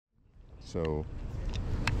So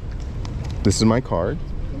this is my card.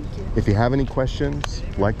 Thank you. If you have any questions,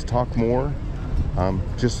 like to talk more,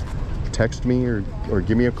 just text me or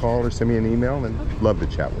give me a call or send me an email, and Okay. love to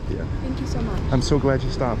chat with you. Thank you so much. I'm so glad you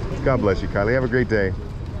stopped. God bless you, Kylie. Have a great day.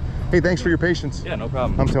 Hey, thanks for your patience. Yeah, no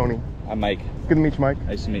problem. I'm Tony. I'm Mike. Good to meet you, Mike.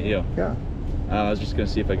 Nice to meet you. Yeah. I was just gonna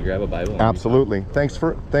see if I could grab a Bible. Absolutely. Thanks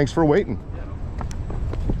for waiting.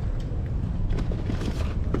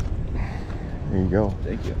 There you go.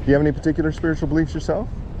 Thank you. Do you have any particular spiritual beliefs yourself?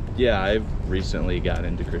 Yeah, I've recently gotten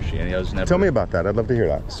into Christianity. I was never. Tell me about that. I'd love to hear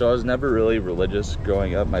that. So I was never really religious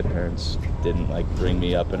growing up. My parents didn't like bring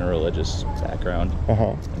me up in a religious background,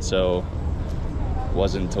 and so it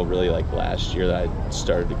wasn't until really like last year that I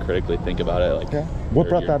started to critically think about it. Like, Yeah. What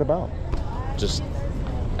brought year. that about? Just,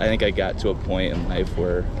 I think I got to a point in life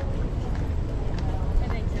where,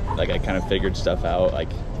 like, I kind of figured stuff out, like,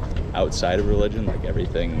 outside of religion, like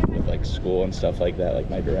everything with like school and stuff like that, like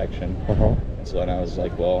my direction. And so then I was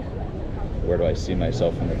like, well, where do I see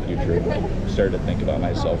myself in the future? And I started to think about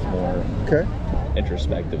myself more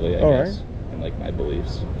introspectively, I guess, and like my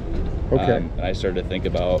beliefs. And I started to think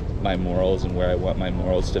about my morals and where I want my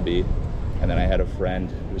morals to be. And then I had a friend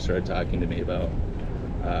who started talking to me about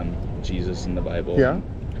Jesus and the Bible. Yeah.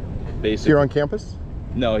 Basically, Here on campus?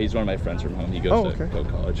 No, he's one of my friends from home. He goes to go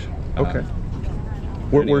college.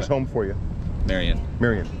 Where's home for you? Marion.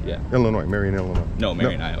 Marion. Yeah. Illinois. Marion, Illinois. No,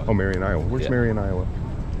 Marion, Iowa. Oh, Marion, Iowa. Where's Marion, Iowa?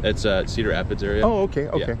 It's Cedar Rapids area. Oh, okay.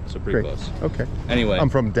 Yeah, so pretty close. Okay. Anyway. I'm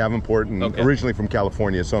from Davenport and originally from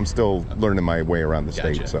California, so I'm still learning my way around the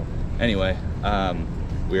state. So. Anyway,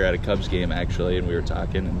 we were at a Cubs game actually, and we were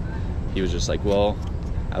talking, and he was just like, well,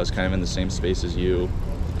 I was kind of in the same space as you,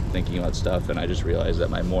 thinking about stuff, and I just realized that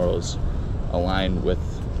my morals align with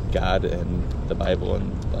God and the Bible,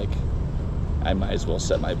 and like I might as well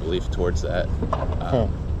set my belief towards that.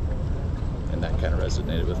 And that kind of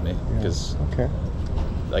resonated with me because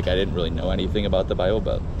like I didn't really know anything about the Bible,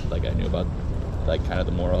 but like I knew about like kind of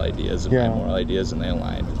the moral ideas and my moral ideas, and they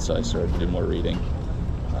aligned, and so I started to do more reading.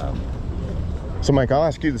 So Mike, I'll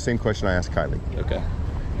ask you the same question I asked Kylie. Okay.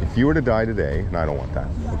 If you were to die today, and I don't want that,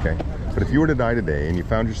 okay? But if you were to die today and you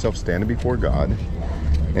found yourself standing before God,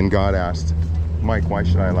 and God asked, Mike, why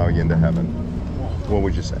should I allow you into heaven? What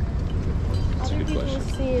would you say? That's a good question.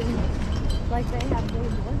 Seem like they have way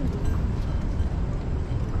more than you.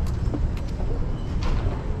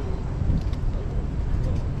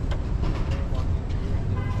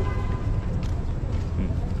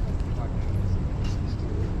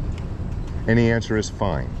 Any answer is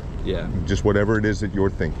fine. Yeah. Just whatever it is that you're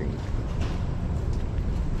thinking.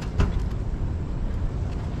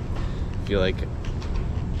 I feel like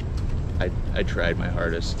I tried my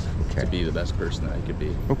hardest to be the best person that I could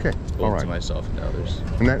be. Okay. Both to myself and to others.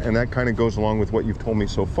 And that kind of goes along with what you've told me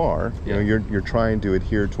so far. You know, you're trying to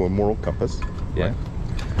adhere to a moral compass. Yeah. Right?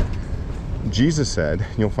 Jesus said,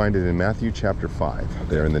 you'll find it in Matthew chapter 5,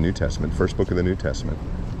 there in the New Testament, first book of the New Testament.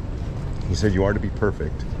 He said, you are to be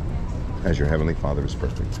perfect as your heavenly Father is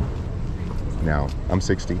perfect. Now, I'm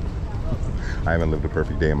 60. I haven't lived a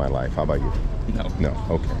perfect day in my life. How about you? No. No,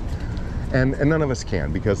 okay. And none of us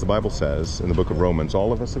can, because the Bible says in the book of Romans,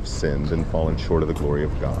 all of us have sinned and fallen short of the glory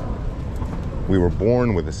of God. We were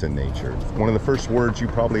born with a sin nature. One of the first words you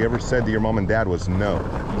probably ever said to your mom and dad was no.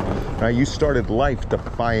 Right? You started life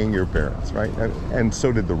defying your parents, right? And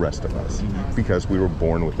so did the rest of us, because we were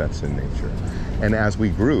born with that sin nature. And as we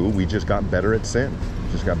grew, we just got better at sin.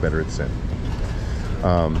 Just got better at sin.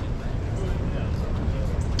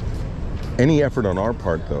 Any effort on our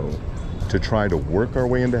part, though, to try to work our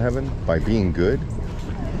way into heaven by being good,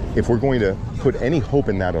 if we're going to put any hope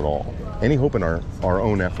in that at all, any hope in our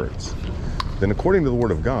own efforts, then according to the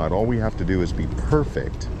Word of God, all we have to do is be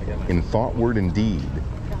perfect in thought, word, and deed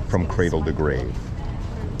from cradle to grave.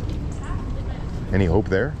 Any hope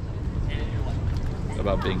there?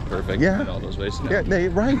 About being perfect in all those ways? No. Yeah,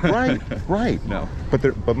 right. No.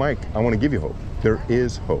 But Mike, I want to give you hope. There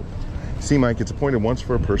is hope. See, Mike, it's appointed once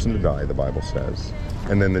for a person to die, the Bible says,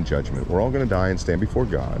 and then the judgment. We're all going to die and stand before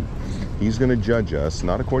God. He's going to judge us,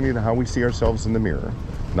 not according to how we see ourselves in the mirror,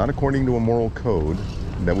 not according to a moral code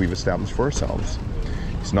that we've established for ourselves.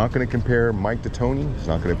 He's not going to compare Mike to Tony. He's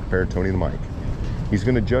not going to compare Tony to Mike. He's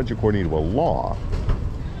going to judge according to a law,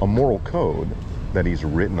 a moral code that he's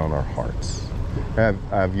written on our hearts.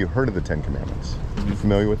 Have you heard of the 10 Commandments? You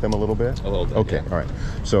familiar with them a little bit? A little bit, Okay, all right.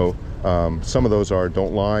 So some of those are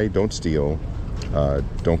don't lie, don't steal,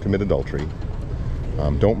 don't commit adultery,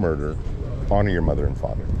 don't murder, honor your mother and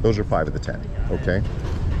father. Those are 5 of the 10, okay?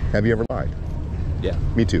 Have you ever lied? Yeah.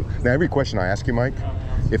 Me too. Now, every question I ask you, Mike,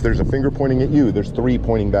 if there's a finger pointing at you, there's 3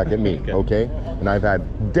 pointing back at me, okay? And I've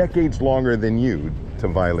had decades longer than you to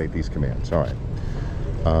violate these commands. All right.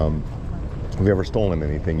 Have you ever stolen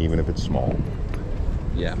anything, even if it's small?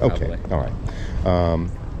 Yeah, probably. Okay, all right.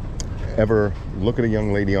 Ever look at a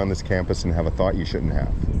young lady on this campus and have a thought you shouldn't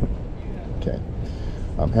have? Okay.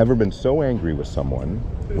 Ever been so angry with someone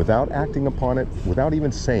without acting upon it, without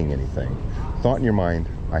even saying anything, thought in your mind,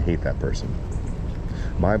 I hate that person?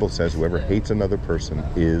 Bible says whoever hates another person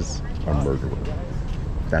is a murderer.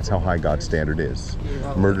 That's how high God's standard is.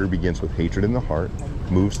 Murder begins with hatred in the heart,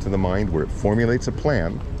 moves to the mind where it formulates a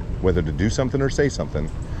plan, whether to do something or say something,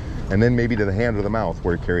 and then maybe to the hand or the mouth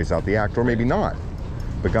where it carries out the act, or maybe not.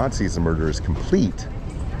 But God sees the murder as complete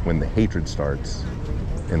when the hatred starts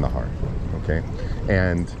in the heart, okay?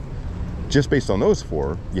 And just based on those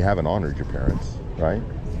four, you haven't honored your parents, right?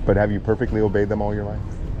 But have you perfectly obeyed them all your life?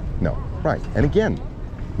 No, right. And again,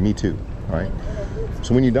 me too, right?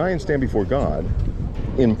 So when you die and stand before God,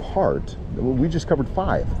 in part, we just covered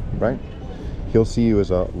 5, right? He'll see you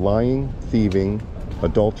as a lying, thieving,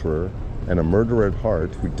 adulterer, and a murderer at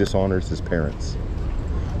heart who dishonors his parents,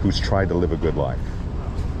 who's tried to live a good life.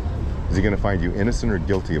 Is he going to find you innocent or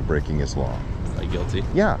guilty of breaking his law? Like guilty?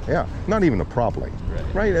 Yeah. Not even a probably.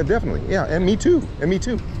 Right. Definitely. Yeah, and me too.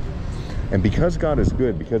 And because God is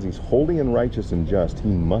good, because he's holy and righteous and just, he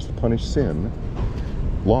must punish sin,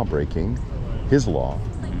 law breaking, his law,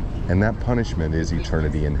 and that punishment is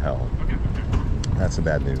eternity in hell. That's the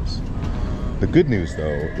bad news. The good news, though,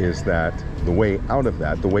 is that the way out of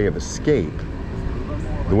that, the way of escape,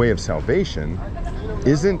 the way of salvation,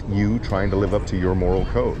 isn't you trying to live up to your moral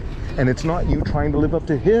code. And it's not you trying to live up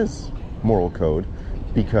to his moral code,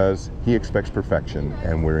 because he expects perfection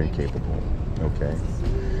and we're incapable, okay?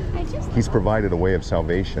 He's provided a way of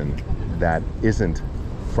salvation that isn't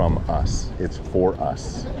from us, it's for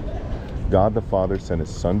us. God the Father sent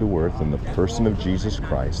his Son to earth in the person of Jesus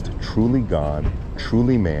Christ, truly God,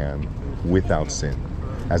 truly man, without sin.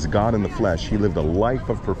 As God in the flesh, he lived a life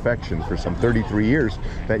of perfection for some 33 years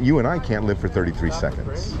that you and I can't live for 33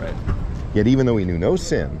 seconds. Right. Yet even though he knew no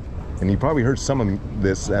sin, and you probably heard some of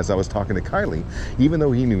this as I was talking to Kiley, even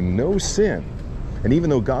though he knew no sin, and even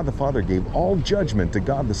though God the Father gave all judgment to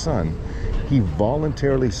God the Son, he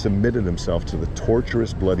voluntarily submitted himself to the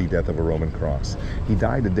torturous, bloody death of a Roman cross. He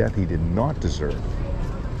died a death he did not deserve,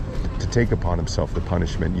 to take upon himself the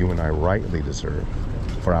punishment you and I rightly deserve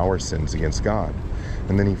for our sins against God.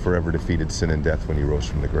 And then he forever defeated sin and death when he rose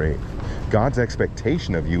from the grave. God's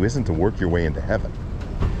expectation of you isn't to work your way into heaven.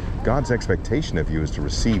 God's expectation of you is to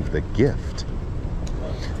receive the gift.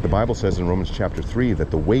 The Bible says in Romans chapter 3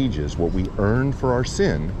 that the wages, what we earn for our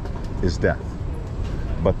sin, is death.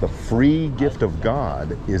 But the free gift of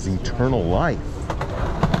God is eternal life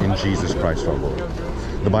in Jesus Christ our Lord.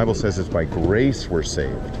 The Bible says it's by grace we're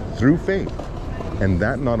saved, through faith, and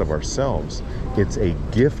that not of ourselves. It's a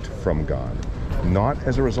gift from God, not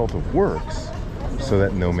as a result of works, so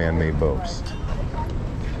that no man may boast.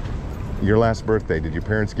 Your last birthday, did your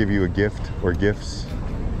parents give you a gift or gifts?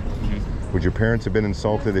 Would your parents have been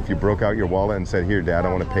insulted if you broke out your wallet and said, here, Dad,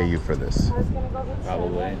 I want to pay you for this?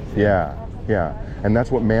 Probably. Yeah. And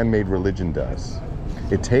that's what man-made religion does.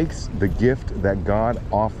 It takes the gift that God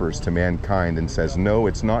offers to mankind and says, no,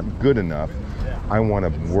 it's not good enough. I want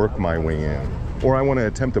to work my way in. Or I want to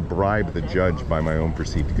attempt to bribe the judge by my own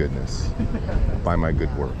perceived goodness, by my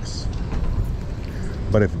good works.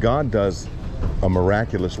 But if God does a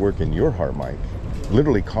miraculous work in your heart, Mike,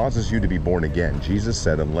 literally causes you to be born again. Jesus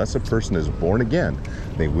said, unless a person is born again,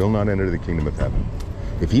 they will not enter the kingdom of heaven.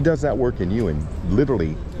 If he does that work in you and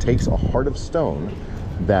literally takes a heart of stone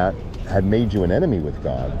that had made you an enemy with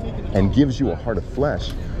God and gives you a heart of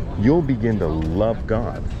flesh, you'll begin to love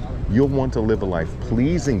God. You'll want to live a life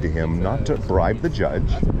pleasing to him, not to bribe the judge,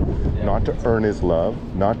 not to earn his love,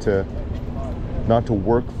 not to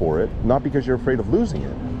work for it, not because you're afraid of losing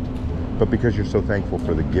it, but because you're so thankful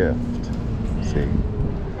for the gift. See?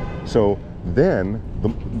 So then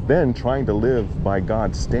trying to live by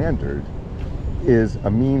God's standard is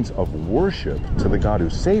a means of worship to the God who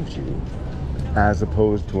saved you, as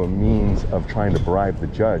opposed to a means of trying to bribe the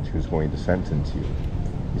judge who's going to sentence you.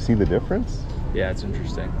 You see the difference? Yeah, it's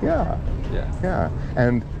interesting. Yeah.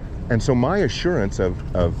 And so my assurance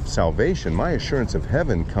of salvation, my assurance of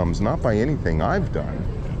heaven comes not by anything I've done,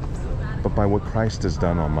 but by what Christ has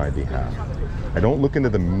done on my behalf. I don't look into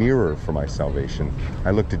the mirror for my salvation.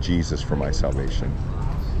 I look to Jesus for my salvation,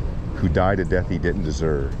 who died a death he didn't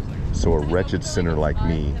deserve, so a wretched sinner like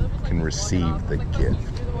me can receive the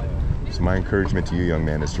gift. So my encouragement to you, young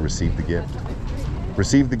man, is to receive the gift.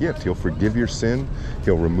 Receive the gift. He'll forgive your sin.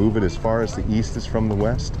 He'll remove it as far as the east is from the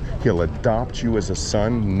west. He'll adopt you as a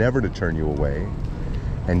son, never to turn you away.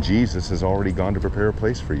 And Jesus has already gone to prepare a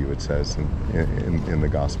place for you, it says in the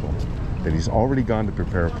gospel. That he's already gone to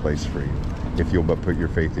prepare a place for you if you'll but put your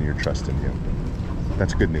faith and your trust in him.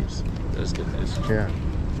 That's good news. That is good news. Yeah.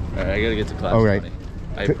 All right, I gotta get to class. All right. Buddy.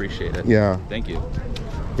 I appreciate it. Yeah. Thank you.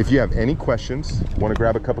 If you have any questions, want to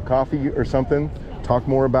grab a cup of coffee or something, talk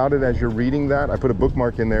more about it as you're reading that. I put a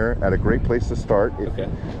bookmark in there at a great place to start. Okay.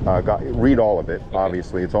 Read all of it, Okay.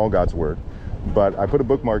 obviously. It's all God's word. But I put a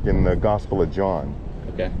bookmark in the Gospel of John.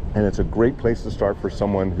 Okay. And it's a great place to start for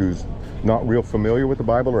someone who's not real familiar with the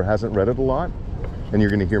Bible or hasn't read it a lot. And you're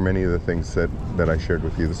going to hear many of the things that I shared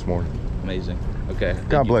with you this morning. Amazing. Okay.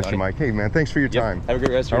 God bless buddy. you, Mike. Hey, man, thanks for your Yep. time. Have a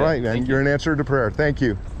great rest of your All day. right, man. Thank You're you. an answer to prayer. Thank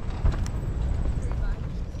you.